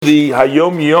The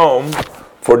Hayom Yom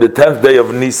for the 10th day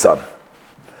of Nisan,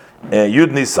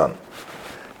 Yud Nisan.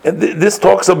 And this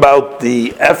talks about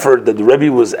the effort that the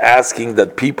Rebbe was asking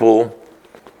that people,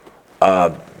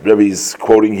 Rebbe is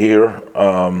quoting here,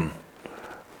 and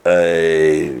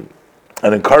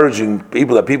encouraging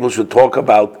people that people should talk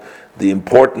about the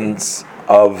importance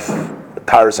of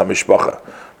Taharas HaMishpacha.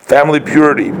 Family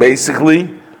purity,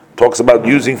 basically, talks about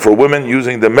using for women,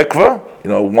 using the mikveh,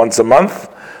 once a month,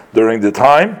 during the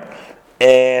time,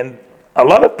 and a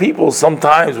lot of people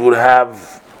sometimes would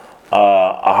have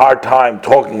a hard time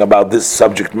talking about this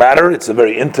subject matter. It's a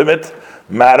very intimate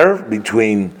matter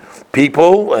between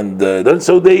people, and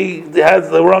so they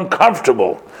were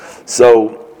uncomfortable.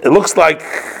 So it looks like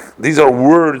these are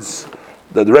words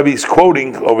that the Rebbe is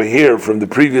quoting over here from the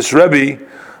previous Rebbe,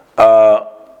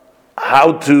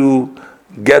 how to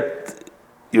get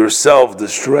yourself the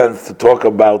strength to talk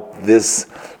about this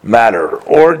matter,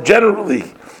 or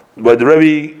generally, but the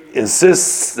Rebbe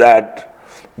insists that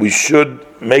we should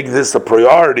make this a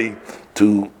priority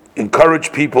to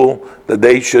encourage people that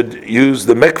they should use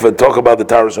the mikveh, talk about the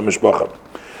Taharas HaMishpacha.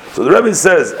 So the Rebbe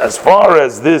says, as far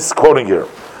as this, quoting here,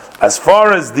 as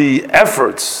far as the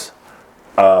efforts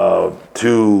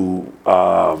to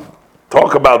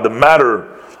talk about the matter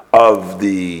of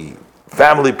the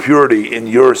family purity in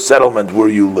your settlement where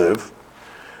you live,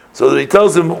 so he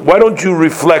tells him, why don't you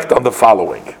reflect on the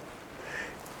following?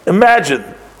 Imagine,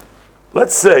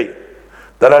 let's say,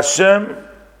 that Hashem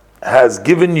has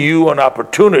given you an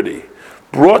opportunity,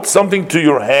 brought something to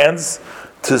your hands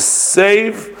to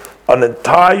save an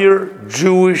entire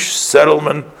Jewish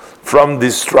settlement from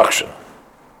destruction.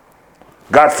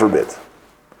 God forbid.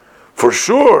 For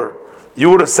sure, you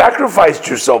would have sacrificed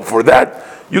yourself for that.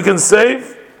 You can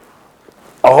save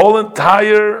a whole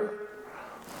entire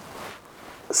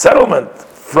settlement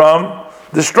from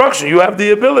destruction. You have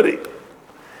the ability.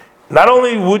 Not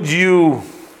only would you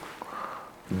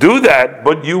do that,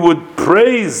 but you would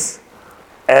praise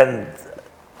and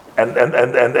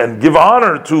give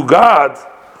honor to God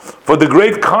for the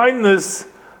great kindness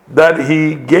that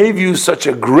He gave you such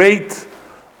a great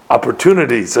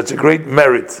opportunity, such a great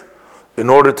merit in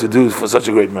order to do for such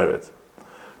a great merit.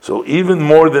 So even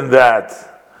more than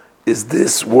that is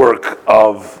this work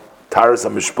of Taharas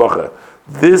HaMishpacha.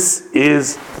 This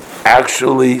is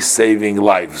actually saving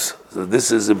lives. So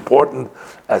this is important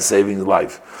as saving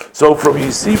life. So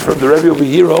you see from the Rebbe over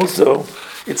here also,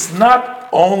 it's not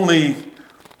only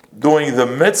doing the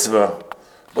mitzvah,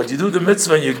 but you do the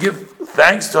mitzvah and you give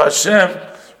thanks to Hashem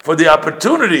for the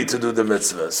opportunity to do the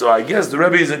mitzvah. So I guess the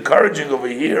Rebbe is encouraging over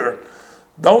here,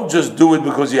 don't just do it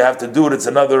because you have to do it, it's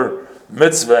another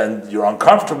mitzvah and you're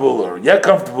uncomfortable or yet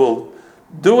comfortable.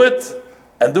 Do it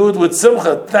and do it with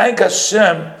simcha. Thank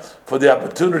Hashem for the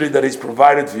opportunity that He's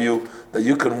provided for you, that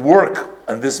you can work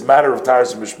on this matter of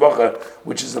Taharas HaMishpacha,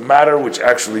 which is a matter which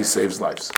actually saves lives.